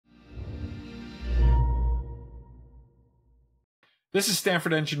This is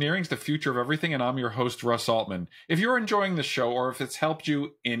Stanford Engineering's The Future of Everything, and I'm your host, Russ Altman. If you're enjoying the show, or if it's helped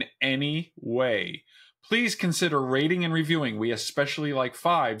you in any way, please consider rating and reviewing. We especially like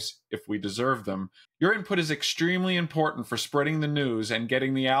fives, if we deserve them. Your input is extremely important for spreading the news and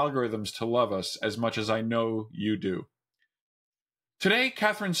getting the algorithms to love us as much as I know you do. Today,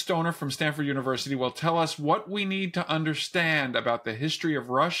 Kathryn Stoner from Stanford University will tell us what we need to understand about the history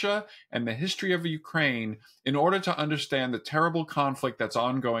of Russia and the history of Ukraine in order to understand the terrible conflict that's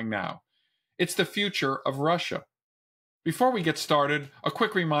ongoing now. It's the future of Russia. Before we get started, a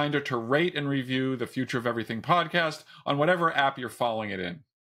quick reminder to rate and review the Future of Everything podcast on whatever app you're following it in.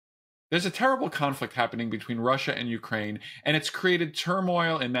 There's a terrible conflict happening between Russia and Ukraine, and it's created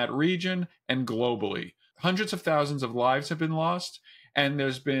turmoil in that region and globally. Hundreds of thousands of lives have been lost, and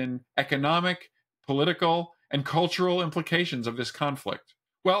there's been economic, political, and cultural implications of this conflict.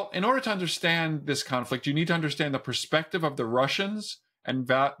 Well, in order to understand this conflict, you need to understand the perspective of the Russians and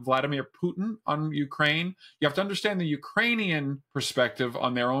Vladimir Putin on Ukraine. You have to understand the Ukrainian perspective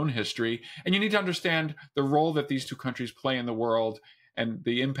on their own history, and you need to understand the role that these two countries play in the world and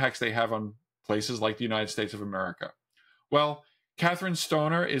the impacts they have on places like the United States of America. Well, Kathryn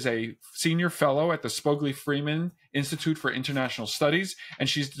Stoner is a senior fellow at the Spogli-Freeman Institute for International Studies, and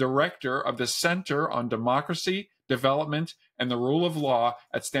she's director of the Center on Democracy, Development, and the Rule of Law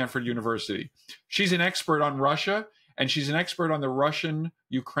at Stanford University. She's an expert on Russia, and she's an expert on the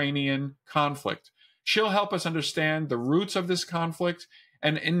Russian-Ukrainian conflict. She'll help us understand the roots of this conflict,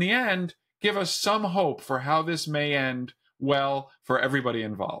 and in the end, give us some hope for how this may end well for everybody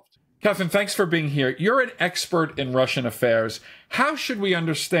involved. Kathryn, thanks for being here. You're an expert in Russian affairs. How should we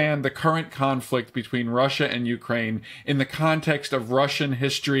understand the current conflict between Russia and Ukraine in the context of Russian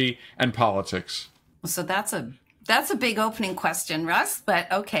history and politics? So that's a big opening question, Russ,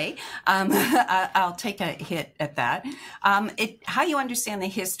 but okay. I'll take a hit at that. How you understand the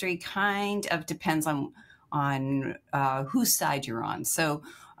history kind of depends on whose side you're on. So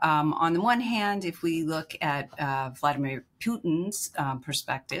on the one hand, if we look at Vladimir Putin's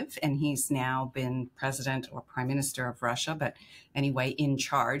perspective, and he's now been president or prime minister of Russia, but anyway, in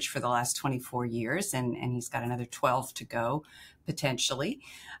charge for the last 24 years, and he's got another 12 to go, potentially.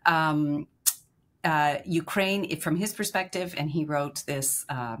 Ukraine, from his perspective, and he wrote this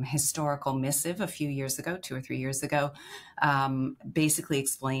historical missive a few years ago, 2 or 3 years ago, basically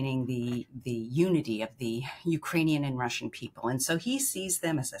explaining the unity of the Ukrainian and Russian people. And so he sees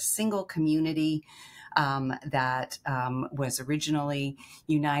them as a single community that was originally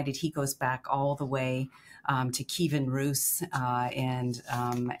united. He goes back all the way to Kievan Rus and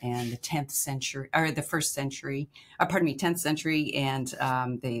the 10th century, or the 1st century, 10th century, and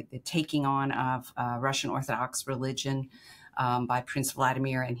the taking on of Russian Orthodox religion by Prince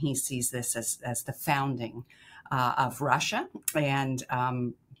Vladimir, and he sees this as the founding of Russia. And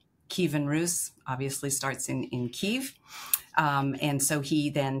Kievan Rus obviously starts in Kiev. And so he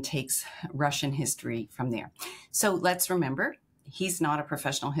then takes Russian history from there. So let's remember, he's not a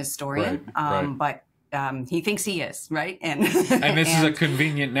professional historian, right. But he thinks he is, right? And this is a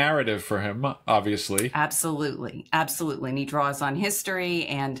convenient narrative for him, obviously. Absolutely. And he draws on history,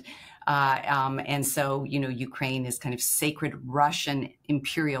 and so, Ukraine is kind of sacred Russian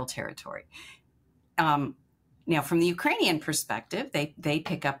imperial territory. Now, from the Ukrainian perspective, they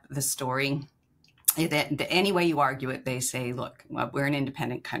pick up the story. Any way you argue it, they say, look, we're an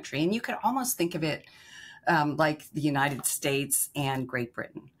independent country. And you could almost think of it like the United States and Great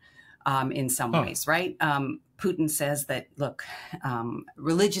Britain in some ways, right? Putin says that, look,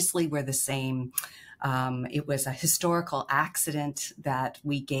 religiously, we're the same. It was a historical accident that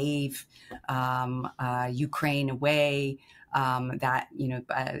we gave Ukraine away. That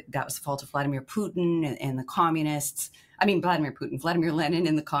was the fault of Vladimir Putin and the communists. I mean, Vladimir Lenin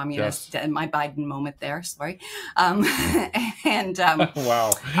and the communists. Yes. My Biden moment there. Sorry. Wow.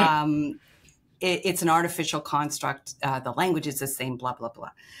 It's an artificial construct. The language is the same. Blah blah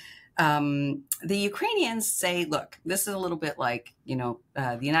blah. The Ukrainians say, look, this is a little bit like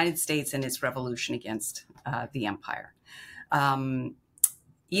the United States and its revolution against the empire.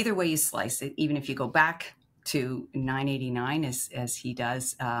 Either way you slice it, even if you go back to 989 as he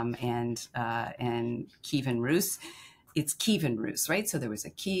does, and Kievan Rus. It's Kievan Rus, right? So there was a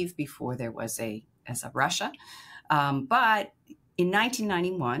Kiev before there was a Russia. But in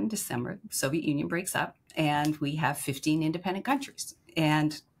 1991, December, the Soviet Union breaks up, and we have 15 independent countries.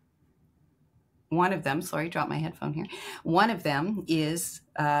 And one of them, sorry, dropped my headphone here. One of them is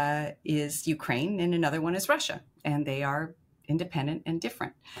Ukraine, and another one is Russia, and they are independent and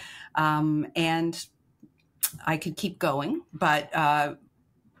different. And I could keep going, but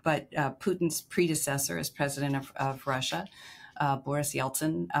Putin's predecessor as president of Russia Boris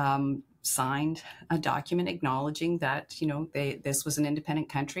Yeltsin signed a document acknowledging that, this was an independent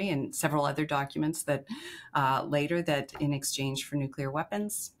country, and several other documents that later that in exchange for nuclear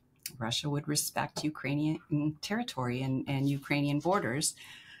weapons, Russia would respect Ukrainian territory and Ukrainian borders.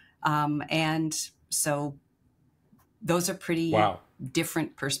 And so those are pretty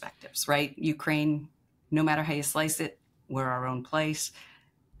different perspectives, right? Ukraine, no matter how you slice it, we're our own place.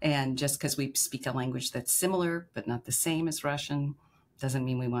 And just because we speak a language that's similar but not the same as Russian doesn't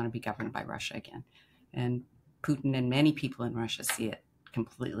mean we want to be governed by Russia again. And Putin and many people in Russia see it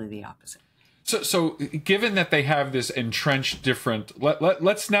completely the opposite. So given that they have this entrenched different,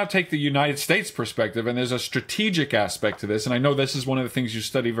 let's now take the United States perspective, and there's a strategic aspect to this, and I know this is one of the things you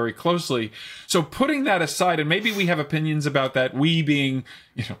study very closely. So putting that aside, and maybe we have opinions about that, we being,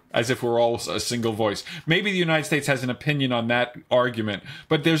 as if we're all a single voice. Maybe the United States has an opinion on that argument,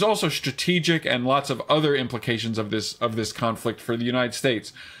 but there's also strategic and lots of other implications of this conflict for the United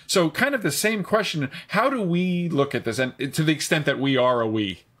States. So kind of the same question, how do we look at this, and to the extent that we are a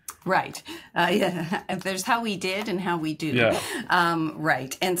we? Right. Yeah. There's how we did and how we do. Yeah.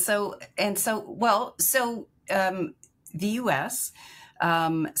 Right. And so, the U.S.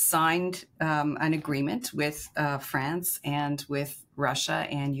 Signed an agreement with France and with Russia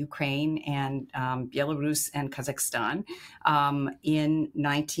and Ukraine and Belarus and Kazakhstan in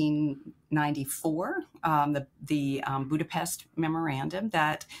 1994, the Budapest Memorandum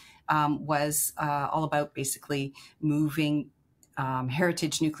that was all about basically moving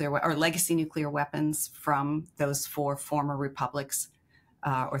heritage nuclear or legacy nuclear weapons from those four former republics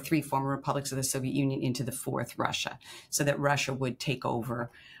or three former republics of the Soviet Union into the fourth, Russia, so that Russia would take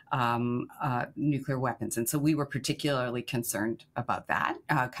over nuclear weapons. And so we were particularly concerned about that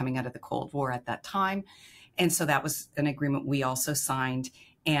coming out of the Cold War at that time. And so that was an agreement we also signed.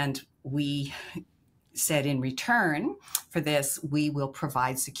 And we said in return for this, we will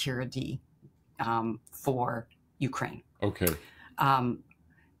provide security for Ukraine. Okay.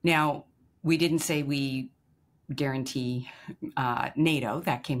 Now, we didn't say we guarantee NATO.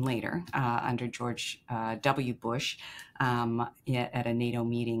 That came later under George W. Bush at a NATO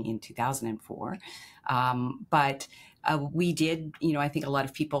meeting in 2004. But we did, I think a lot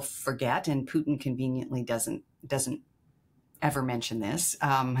of people forget, and Putin conveniently doesn't ever mention this,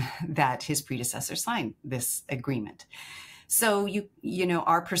 that his predecessor signed this agreement. So,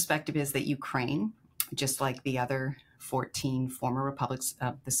 our perspective is that Ukraine, just like the other 14 former republics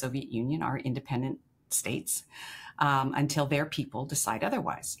of the Soviet Union, are independent states until their people decide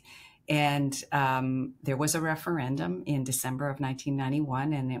otherwise. And there was a referendum in December of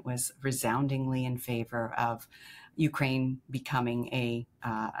 1991, and it was resoundingly in favor of Ukraine becoming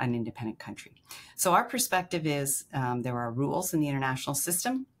an independent country. So our perspective is there are rules in the international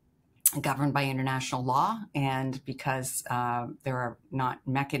system governed by international law, and because there are not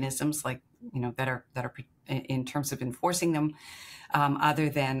mechanisms like that are in terms of enforcing them, other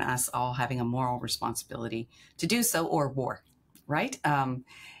than us all having a moral responsibility to do so, or war, right?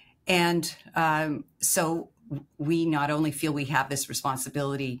 So we not only feel we have this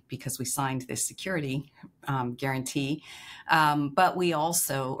responsibility because we signed this security guarantee, but we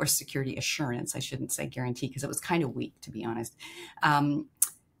also, or security assurance, I shouldn't say guarantee because it was kind of weak, to be honest.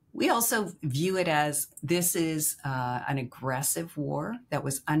 We also view it as this is an aggressive war that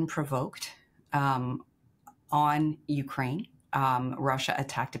was unprovoked on Ukraine. Russia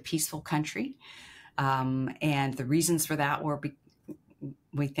attacked a peaceful country. And the reasons for that were,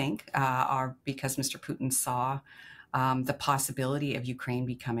 we think, are because Mr. Putin saw the possibility of Ukraine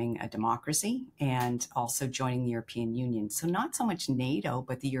becoming a democracy and also joining the European Union. So not so much NATO,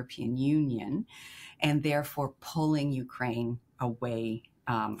 but the European Union, and therefore pulling Ukraine away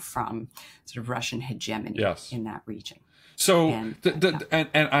from sort of Russian hegemony in that region. So, and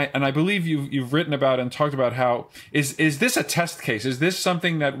I believe you've written about and talked about how is this a test case? Is this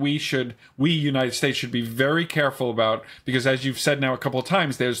something that we United States should be very careful about? Because as you've said now a couple of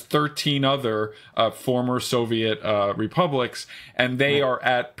times, there's 13 other former Soviet republics, and they are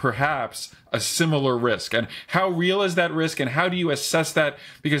at perhaps a similar risk. And how real is that risk, and how do you assess that?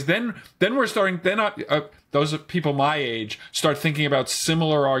 Because then we're starting, those people my age start thinking about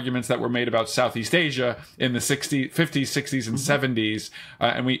similar arguments that were made about Southeast Asia in the 50s, 60s, and 70s.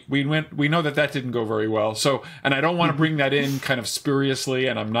 And we know that didn't go very well. So, and I don't want to bring that in kind of spuriously,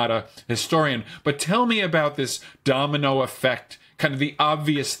 and I'm not a historian, but tell me about this domino effect, kind of the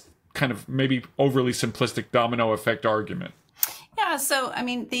obvious, kind of maybe overly simplistic domino effect argument. Yeah, so I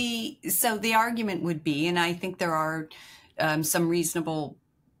mean, the argument would be, and I think there are some reasonable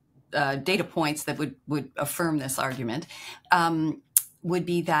data points that would affirm this argument, would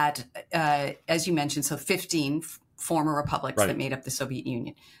be that, as you mentioned, so 15 former republics Right. that made up the Soviet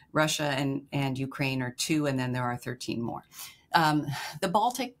Union. Russia and Ukraine are 2, and then there are 13 more. The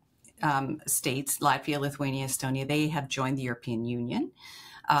Baltic states, Latvia, Lithuania, Estonia, they have joined the European Union.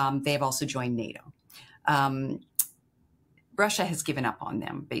 They have also joined NATO. Russia has given up on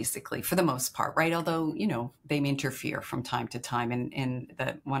them, basically, for the most part, right? Although, they may interfere from time to time. And in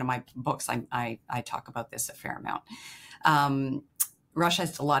one of my books, I talk about this a fair amount. Russia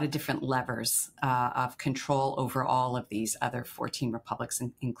has a lot of different levers of control over all of these other 14 republics,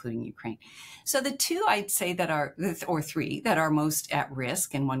 including Ukraine. So the 2 I'd say or 3 that are most at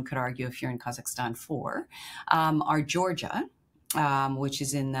risk, and one could argue if you're in Kazakhstan 4, are Georgia, which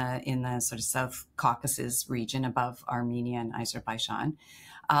is in the sort of South Caucasus region above Armenia and Azerbaijan,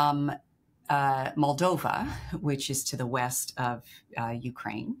 Moldova, which is to the west of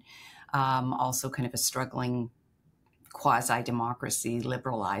Ukraine, also kind of a struggling quasi-democracy,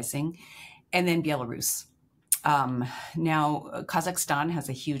 liberalizing, and then Belarus. Now, Kazakhstan has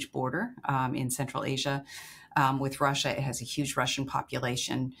a huge border in Central Asia with Russia. It has a huge Russian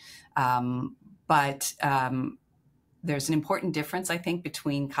population, but there's an important difference, I think,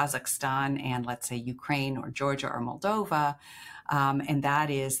 between Kazakhstan and, let's say, Ukraine or Georgia or Moldova, and that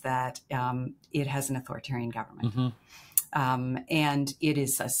is that it has an authoritarian government. Mm-hmm. And it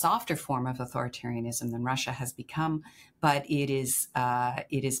is a softer form of authoritarianism than Russia has become, but it is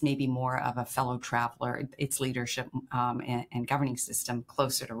maybe more of a fellow traveler, its leadership and governing system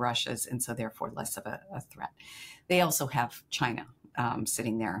closer to Russia's, and so therefore less of a threat. They also have China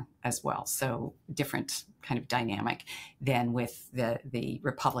sitting there as well, so different kind of dynamic than with the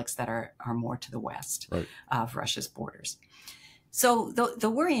republics that are more to the west of Russia's borders. So the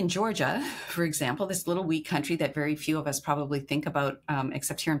worry in Georgia, for example, this little wee country that very few of us probably think about,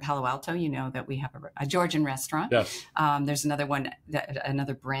 except here in Palo Alto, that we have a Georgian restaurant. Yes. There's another one,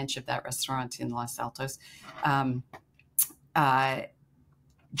 another branch of that restaurant in Los Altos.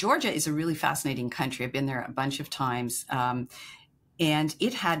 Georgia is a really fascinating country. I've been there a bunch of times. And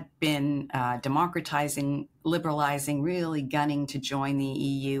it had been democratizing, liberalizing, really gunning to join the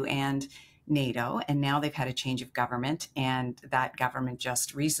EU and NATO, and now they've had a change of government, and that government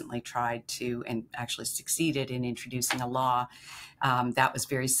just recently tried to, and actually succeeded in introducing a law that was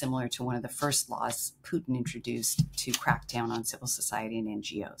very similar to one of the first laws Putin introduced to crack down on civil society and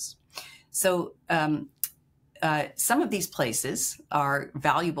NGOs. So some of these places are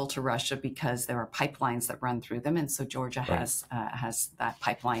valuable to Russia because there are pipelines that run through them, and so Georgia has that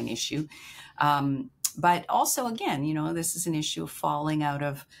pipeline issue. But also, again, this is an issue of falling out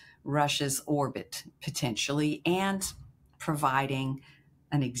of Russia's orbit, potentially, and providing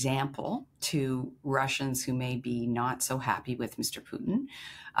an example to Russians who may be not so happy with Mr. Putin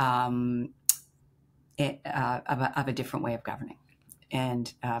of a different way of governing.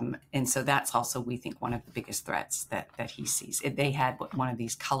 And so that's also, we think, one of the biggest threats that he sees. They had one of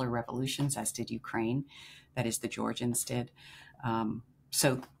these color revolutions, as did Ukraine, that is, the Georgians did.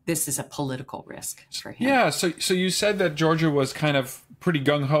 So this is a political risk for him. Yeah. So you said that Georgia was kind of pretty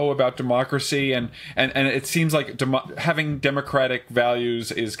gung-ho about democracy, and it seems like having democratic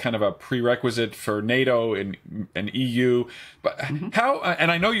values is kind of a prerequisite for NATO and EU. But how,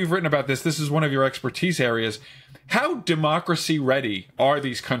 and I know you've written about this, this is one of your expertise areas, how democracy ready are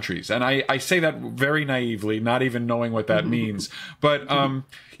these countries? And I say that very naively, not even knowing what that means. But,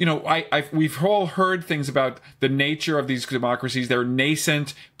 we've all heard things about the nature of these democracies. They're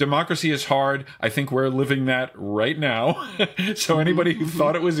nascent. Democracy is hard. I think we're living that right now. So anybody who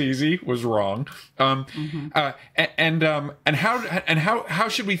thought it was easy was wrong. And how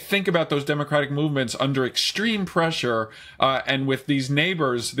should we think about those democratic movements under extreme pressure and with these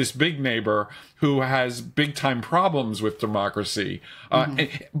neighbors, this big neighbor who has big time problems with democracy?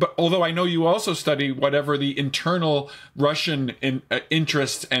 But although I know you also study whatever the internal Russian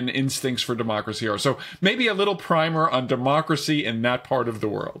interests and instincts for democracy are. So maybe a little primer on democracy in that part of the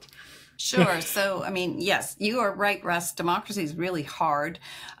world. Sure. So, yes, you are right, Russ. Democracy is really hard,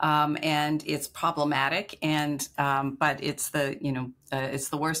 and it's problematic, and but it's it's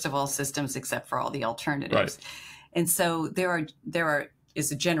the worst of all systems except for all the alternatives. Right. And so there is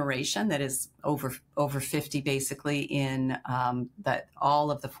a generation that is over 50, basically, in that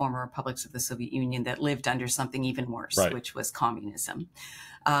all of the former republics of the Soviet Union that lived under something even worse, which was communism.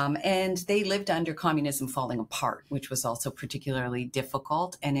 And they lived under communism falling apart, which was also particularly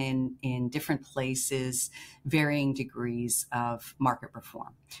difficult, and in different places, varying degrees of market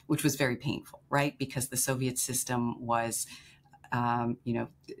reform, which was very painful, right? Because the Soviet system was,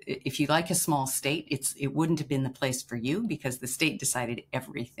 if you like a small state, it wouldn't have been the place for you because the state decided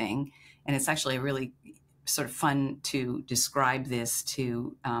everything. And it's actually a really sort of fun to describe this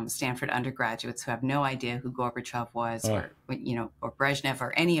to Stanford undergraduates who have no idea who Gorbachev was, or or Brezhnev,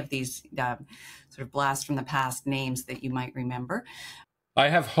 or any of these sort of blast from the past names that you might remember. I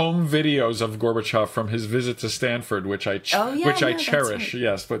have home videos of Gorbachev from his visit to Stanford, which I cherish. Right.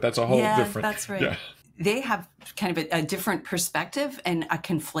 Yes, but that's a whole different. That's right. Yeah. They have kind of a different perspective and a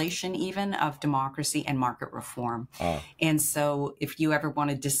conflation even of democracy and market reform. And so if you ever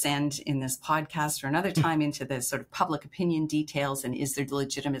want to descend in this podcast or another time into the sort of public opinion details and is there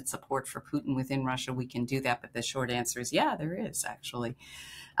legitimate support for Putin within Russia, we can do that. But the short answer is, yeah, there is actually.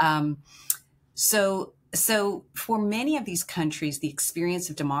 So for many of these countries, the experience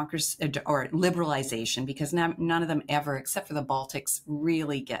of democracy or liberalization, because none of them ever, except for the Baltics,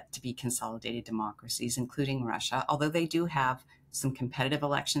 really get to be consolidated democracies, including Russia, although they do have some competitive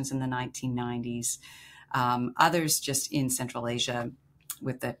elections in the 1990s. Others just in Central Asia,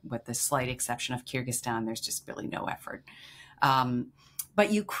 with the slight exception of Kyrgyzstan, there's just really no effort.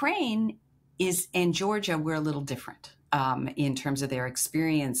 But Ukraine and Georgia were a little different in terms of their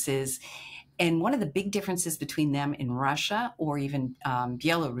experiences. And one of the big differences between them and Russia, or even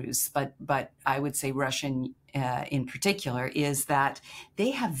Belarus, but I would say Russia in particular, is that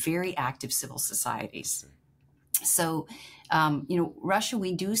they have very active civil societies. So, Russia,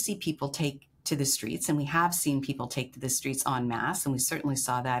 we do see people take to the streets, and we have seen people take to the streets en masse, and we certainly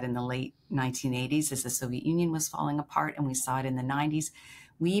saw that in the late 1980s as the Soviet Union was falling apart, and we saw it in the 90s.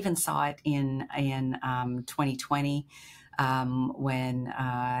 We even saw it in 2020. When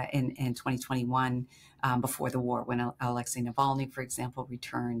in 2021, before the war, when Alexei Navalny, for example,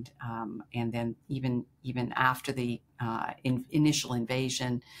 returned, and then even after the initial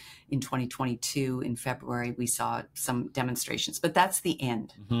invasion in 2022 in February, we saw some demonstrations. But that's the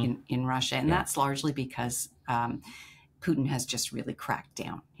end in Russia, and that's largely because Putin has just really cracked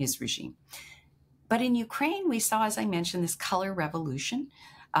down his regime. But in Ukraine, we saw, as I mentioned, this color revolution.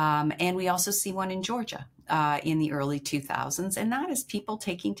 And we also see one in Georgia in the early 2000s, and that is people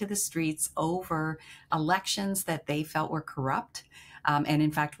taking to the streets over elections that they felt were corrupt, and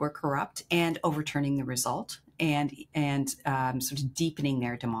in fact were corrupt, and overturning the result and sort of deepening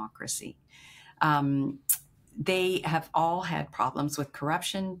their democracy. They have all had problems with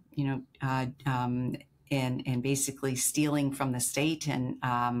corruption, and basically stealing from the state, and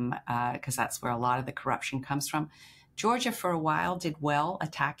because that's where a lot of the corruption comes from. Georgia, for a while, did well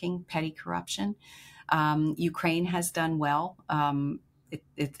attacking petty corruption. Ukraine has done well.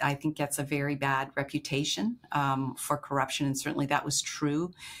 It I think, gets a very bad reputation for corruption, and certainly that was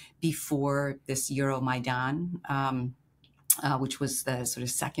true before this Euromaidan, which was the sort of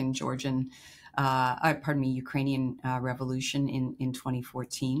second Ukrainian revolution in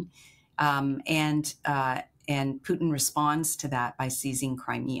 2014. And Putin responds to that by seizing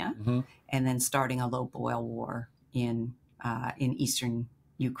Crimea and then starting a low-boil war in eastern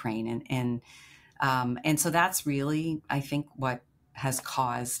Ukraine, and so that's really, I think, what has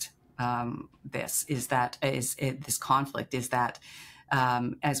caused this conflict is that,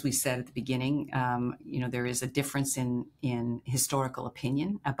 as we said at the beginning, there is a difference in historical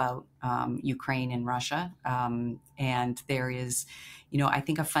opinion about Ukraine and Russia, and there is, I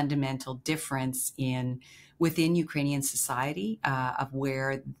think, a fundamental difference within Ukrainian society of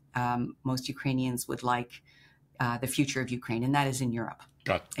where most Ukrainians would like the future of Ukraine, and that is in Europe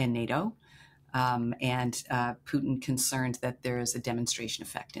and NATO. And Putin concerned that there is a demonstration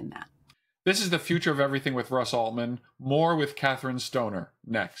effect in that. This is The Future of Everything with Russ Altman. More with Kathryn Stoner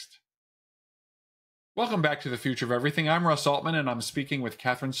next. Welcome back to The Future of Everything. I'm Russ Altman, and I'm speaking with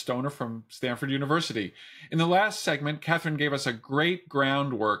Kathryn Stoner from Stanford University. In the last segment, Kathryn gave us a great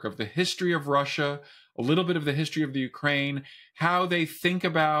groundwork of the history of Russia, a little bit of the history of the Ukraine, how they think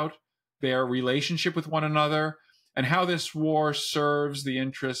about their relationship with one another, and how this war serves the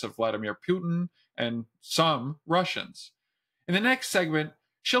interests of Vladimir Putin and some Russians. In the next segment,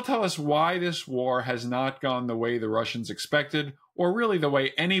 she'll tell us why this war has not gone the way the Russians expected, or really the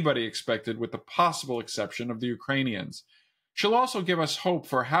way anybody expected, with the possible exception of the Ukrainians. She'll also give us hope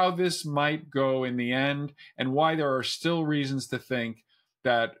for how this might go in the end, and why there are still reasons to think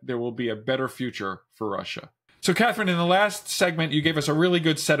that there will be a better future for Russia. So, Kathryn, in the last segment, you gave us a really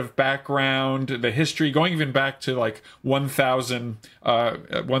good set of background, the history, going even back to like 1000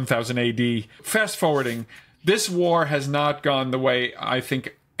 AD. Fast forwarding, this war has not gone the way I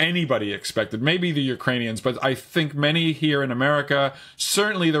think anybody expected. Maybe the Ukrainians, but I think many here in America,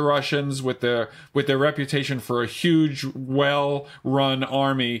 certainly the Russians, with their reputation for a huge, well-run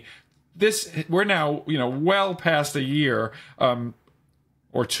army. We're now, well past a year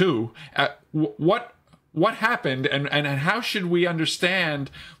or two. what happened, and how should we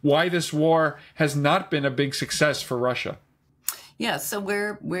understand why this war has not been a big success for Russia? Yeah, so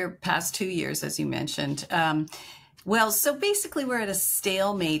we're past 2 years, as you mentioned. Well, so basically, we're at a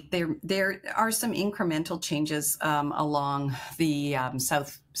stalemate. There are some incremental changes along the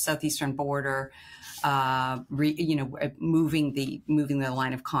southeastern border. Moving the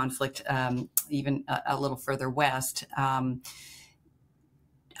line of conflict even a little further west. I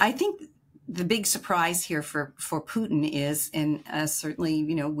think the big surprise here for Putin is, and certainly,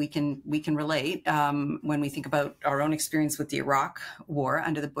 we can relate when we think about our own experience with the Iraq War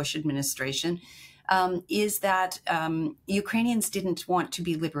under the Bush administration, is that Ukrainians didn't want to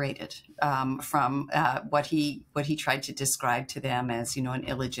be liberated from what he tried to describe to them as, an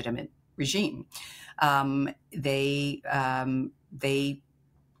illegitimate regime. They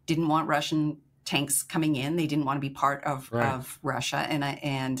didn't want Russian tanks coming in. They didn't want to be part of Russia,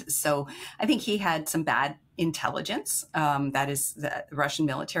 and so I think he had some bad intelligence. That is, the Russian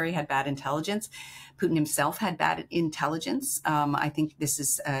military had bad intelligence. Putin himself had bad intelligence. I think this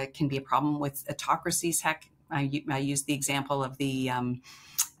is can be a problem with autocracies. Heck, I use the example of the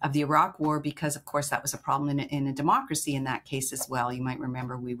Iraq War because, of course, that was a problem in a democracy in that case as well. You might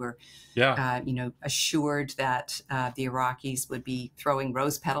remember we were, assured that the Iraqis would be throwing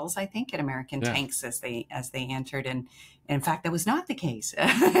rose petals, I think, at American tanks as they entered, and in fact, that was not the case,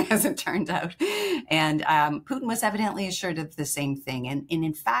 as it turned out. And Putin was evidently assured of the same thing. And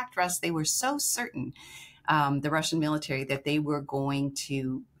in fact, Russ, they were so certain, the Russian military, that they were going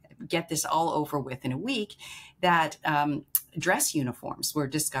to get this all over with in a week, that dress uniforms were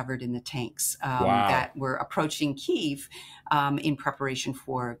discovered in the tanks that were approaching Kyiv in preparation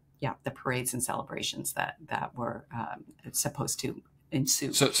for the parades and celebrations that were supposed to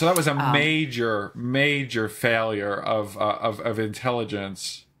ensue. So that was a major failure of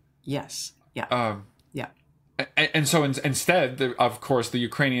intelligence. Yes. Yeah. And so instead, of course, the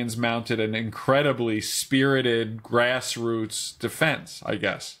Ukrainians mounted an incredibly spirited grassroots defense, I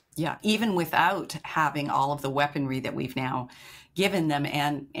guess. Yeah, even without having all of the weaponry that we've now given them,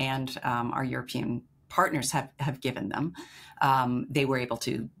 and our European partners have given them, they were able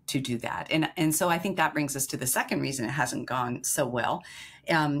to do that. And so I think that brings us to the second reason it hasn't gone so well.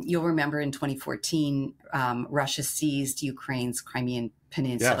 You'll remember in 2014, Russia seized Ukraine's Crimean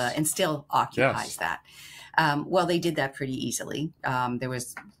Peninsula and still occupies that. Well, they did that pretty easily. There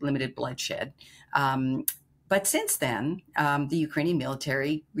was limited bloodshed. But since then, the Ukrainian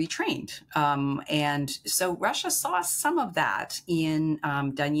military retrained. And so Russia saw some of that in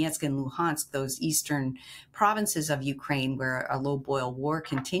Donetsk and Luhansk, those eastern provinces of Ukraine, where a low-boil war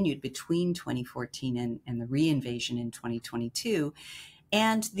continued between 2014 and the reinvasion in 2022.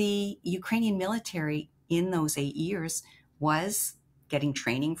 And the Ukrainian military in those 8 years was getting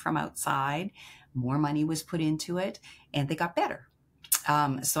training from outside. More money was put into it, and they got better.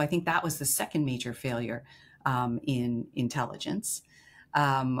 So I think that was the second major failure in intelligence,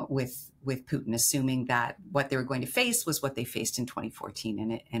 with Putin, assuming that what they were going to face was what they faced in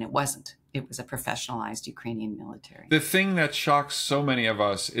 2014, and it wasn't. It was a professionalized Ukrainian military. The thing that shocks so many of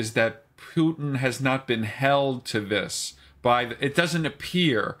us is that Putin has not been held to this. It doesn't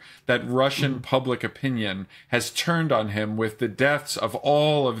appear that Russian public opinion has turned on him with the deaths of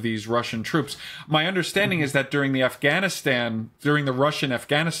all of these Russian troops. My understanding is that during the Russian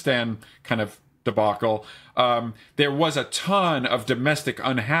Afghanistan kind of debacle, there was a ton of domestic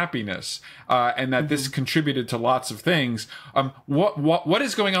unhappiness, and that this contributed to lots of things. What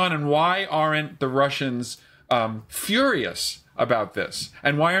is going on, and why aren't the Russians furious about this,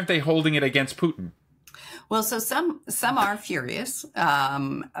 and why aren't they holding it against Putin? Well, so some are furious,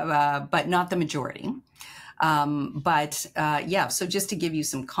 but not the majority. So just to give you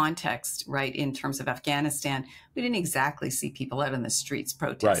some context, right, in terms of Afghanistan, we didn't exactly see people out in the streets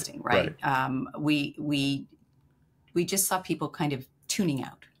protesting, right? We just saw people kind of tuning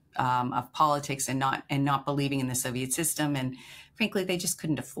out of politics and not believing in the Soviet system, and frankly, they just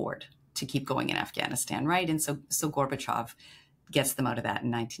couldn't afford to keep going in Afghanistan, right? And so Gorbachev gets them out of that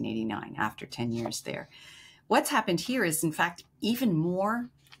in 1989 after 10 years there. What's happened here is, in fact, even more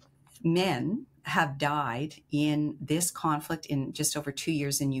men have died in this conflict in just over 2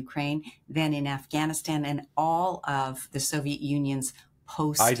 years in Ukraine than in Afghanistan and all of the Soviet Union's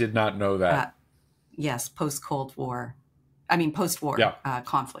I did not know that. Post-war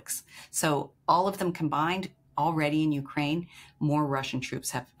conflicts. So all of them combined, already in Ukraine, more Russian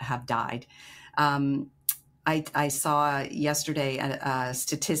troops have died. I saw yesterday a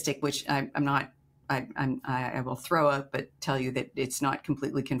statistic, which I will throw up, but tell you that it's not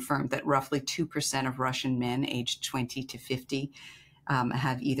completely confirmed, that roughly 2% of Russian men aged 20 to 50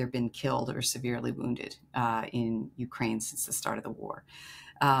 have either been killed or severely wounded in Ukraine since the start of the war.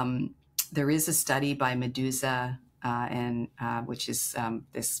 There is a study by Medusa, and which is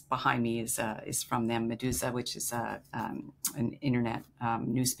this behind me is from them. Medusa, which is an internet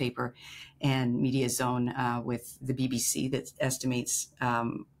newspaper, and Media Zone with the BBC that estimates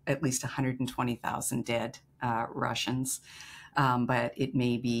at least 120,000 dead Russians. But it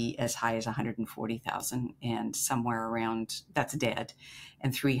may be as high as 140,000, and somewhere around that's dead,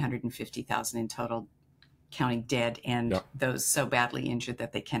 and 350,000 in total, counting dead and those so badly injured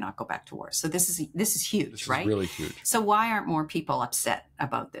that they cannot go back to war. So this is huge, this right? Is really huge. So why aren't more people upset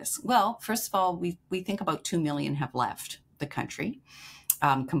about this? Well, first of all, we think about 2 million have left the country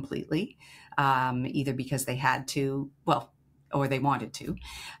completely, either because they had to, or they wanted to.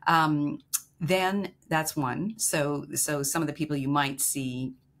 Then that's one. So some of the people you might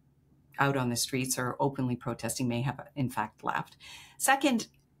see out on the streets or openly protesting may have in fact left. Second,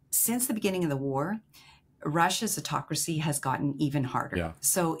 since the beginning of the war, Russia's autocracy has gotten even harder. Yeah.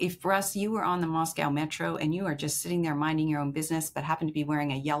 So if, Russ, you were on the Moscow metro and you are just sitting there minding your own business, but happen to be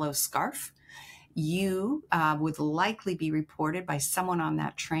wearing a yellow scarf, you would likely be reported by someone on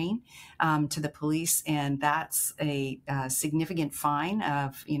that train to the police, and that's a significant fine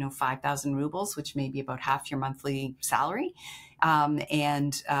of 5,000 rubles, which may be about half your monthly salary.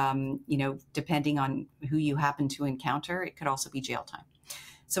 And depending on who you happen to encounter, it could also be jail time.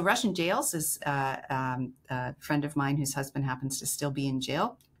 So Russian jails, is a friend of mine whose husband happens to still be in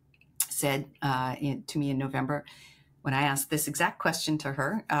jail, said to me in November, when I asked this exact question to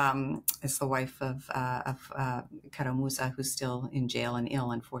her, it's the wife of Kara-Murza, who's still in jail and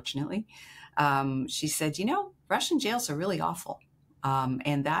ill, unfortunately. She said, Russian jails are really awful.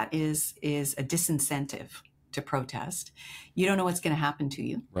 And that is a disincentive to protest. You don't know what's going to happen to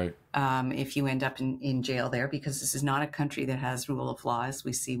you, right? If you end up in jail there, because this is not a country that has rule of law, as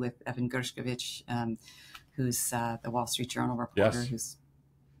we see with Evan Gershkovich, who's the Wall Street Journal reporter, who's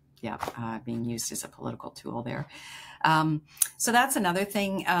being used as a political tool there. So that's another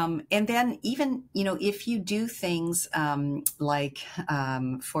thing. And then even, if you do things like,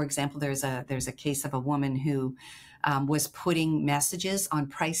 for example, there's a case of a woman who was putting messages on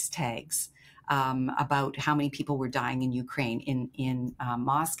price tags about how many people were dying in Ukraine in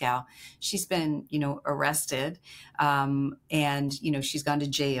Moscow. She's been, arrested, and, she's gone to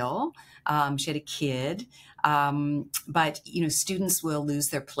jail. She had a kid, but, students will lose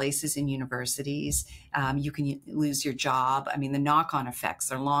their places in universities. You can lose your job. I mean, the knock-on effects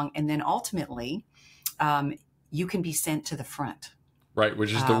are long. And then ultimately, you can be sent to the front. Right,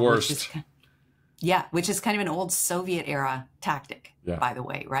 which is the worst. Which is kind of an old Soviet era tactic, by the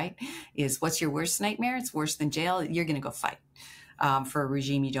way, right? Is what's your worst nightmare? It's worse than jail. You're going to go fight for a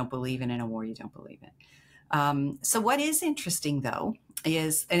regime you don't believe in a war you don't believe in. So what is interesting, though,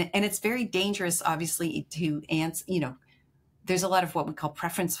 is, and it's very dangerous, obviously, to answer, there's a lot of what we call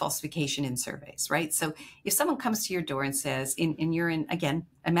preference falsification in surveys, right? So if someone comes to your door and says, and you're in, again,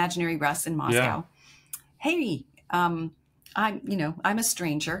 imaginary Russ in Moscow, hey, I'm a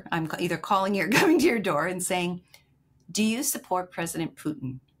stranger. I'm either calling you or coming to your door and saying, do you support President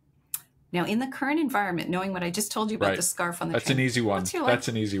Putin? Now, in the current environment, knowing what I just told you about the scarf on the train. That's an easy one. That's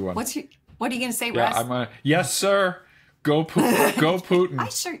an easy one. What are you going to say, Russ? Yes, sir. Go Putin. Go Putin. I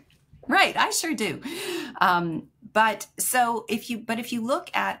sure do. But if you look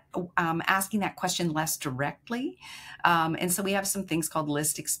at asking that question less directly, and so we have some things called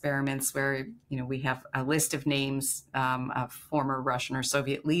list experiments where, we have a list of names of former Russian or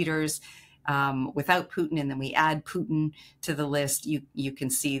Soviet leaders without Putin, and then we add Putin to the list. You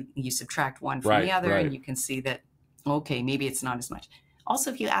can see, you subtract one from the other, and you can see that, okay, maybe it's not as much.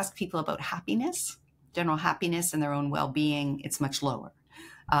 Also, if you ask people about happiness, general happiness and their own well-being, it's much lower.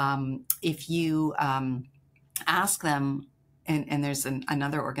 If you ask them, and there's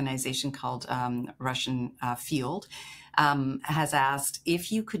another organization called Russian Field, has asked,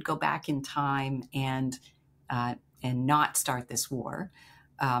 if you could go back in time and not start this war,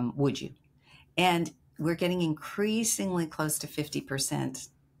 would you? And we're getting increasingly close to 50%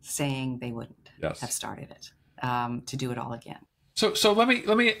 saying they wouldn't have started it, to do it all again. So let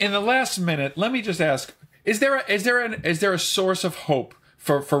me in the last minute, let me just ask, is there a source of hope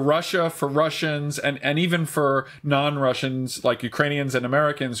for Russia, for Russians, and even for non-Russians like Ukrainians and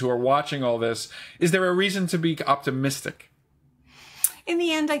Americans who are watching all this? Is there a reason to be optimistic? In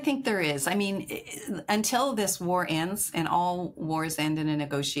the end, I think there is. I mean, until this war ends, and all wars end in a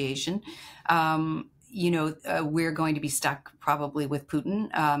negotiation, we're going to be stuck probably with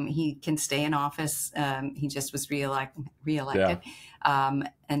Putin. He can stay in office. He just was reelected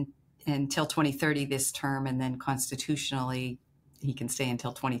until 2030 this term, and then constitutionally, he can stay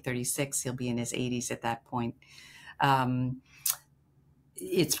until 2036. He'll be in his 80s at that point.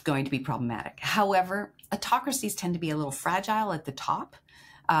 It's going to be problematic. However, autocracies tend to be a little fragile at the top.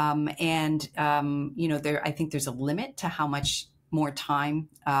 I think there's a limit to how much more time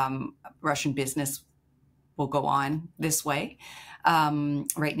Russian business will go on this way.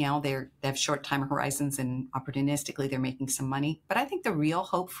 Right now, they have short time horizons, and opportunistically, they're making some money. But I think the real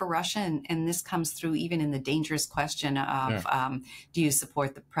hope for Russia, and this comes through even in the dangerous question of do you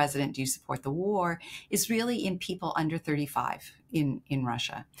support the president, do you support the war, is really in people under 35 in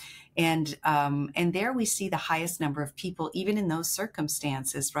Russia. And there we see the highest number of people, even in those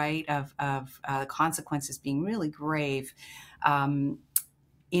circumstances, right, of consequences being really grave,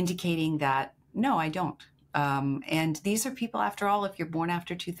 indicating that, no, I don't. And these are people, after all, if you're born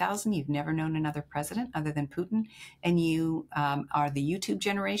after 2000, you've never known another president other than Putin, and you are the YouTube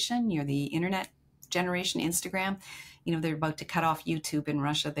generation, you're the internet generation, Instagram. They're about to cut off YouTube in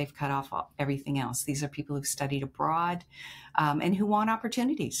Russia. They've cut off everything else. These are people who've studied abroad and who want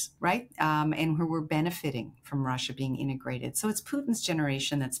opportunities, right? And who were benefiting from Russia being integrated. So it's Putin's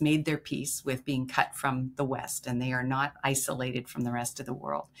generation that's made their peace with being cut from the West, and they are not isolated from the rest of the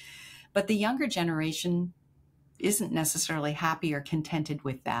world. But the younger generation isn't necessarily happy or contented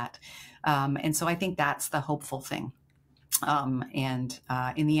with that. And so I think that's the hopeful thing. In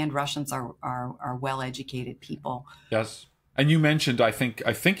the end, Russians are well-educated people. Yes. And you mentioned, I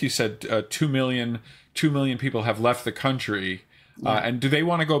think you said 2 million people have left the country. Yeah. And do they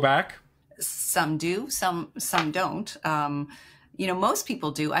want to go back? Some do, some don't. Most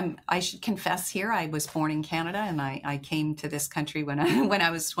people do. I should confess here, I was born in Canada, and I came to this country when I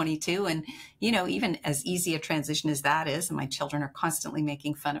was 22. And, even as easy a transition as that is, and my children are constantly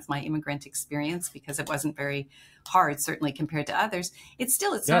making fun of my immigrant experience because it wasn't very hard, certainly compared to others. It's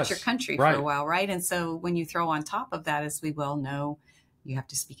not your country for a while, right? And so when you throw on top of that, as we well know, you have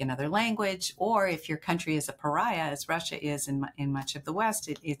to speak another language, or if your country is a pariah, as Russia is in much of the West,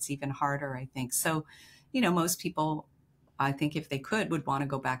 it's even harder, I think. So, most people, I think if they could, would want to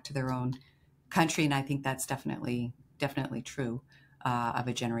go back to their own country. And I think that's definitely true of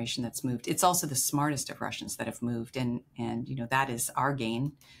a generation that's moved. It's also the smartest of Russians that have moved. And that is our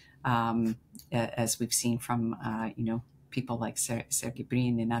gain, as we've seen from, people like Sergey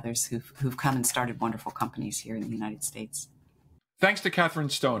Brin and others who've come and started wonderful companies here in the United States. Thanks to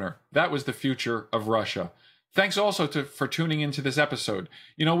Kathryn Stoner. That was the future of Russia. Thanks also for tuning into this episode.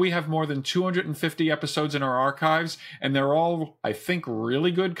 We have more than 250 episodes in our archives, and they're all, I think,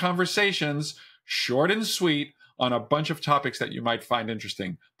 really good conversations, short and sweet, on a bunch of topics that you might find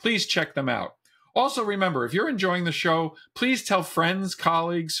interesting. Please check them out. Also, remember, if you're enjoying the show, please tell friends,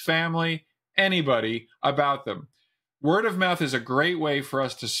 colleagues, family, anybody about them. Word of mouth is a great way for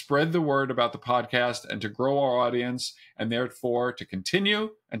us to spread the word about the podcast and to grow our audience, and therefore to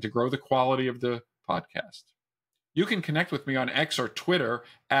continue and to grow the quality of the podcast. You can connect with me on X or Twitter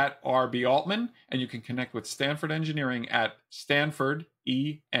at RB Altman, and you can connect with Stanford Engineering at Stanford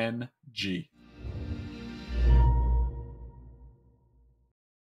ENG.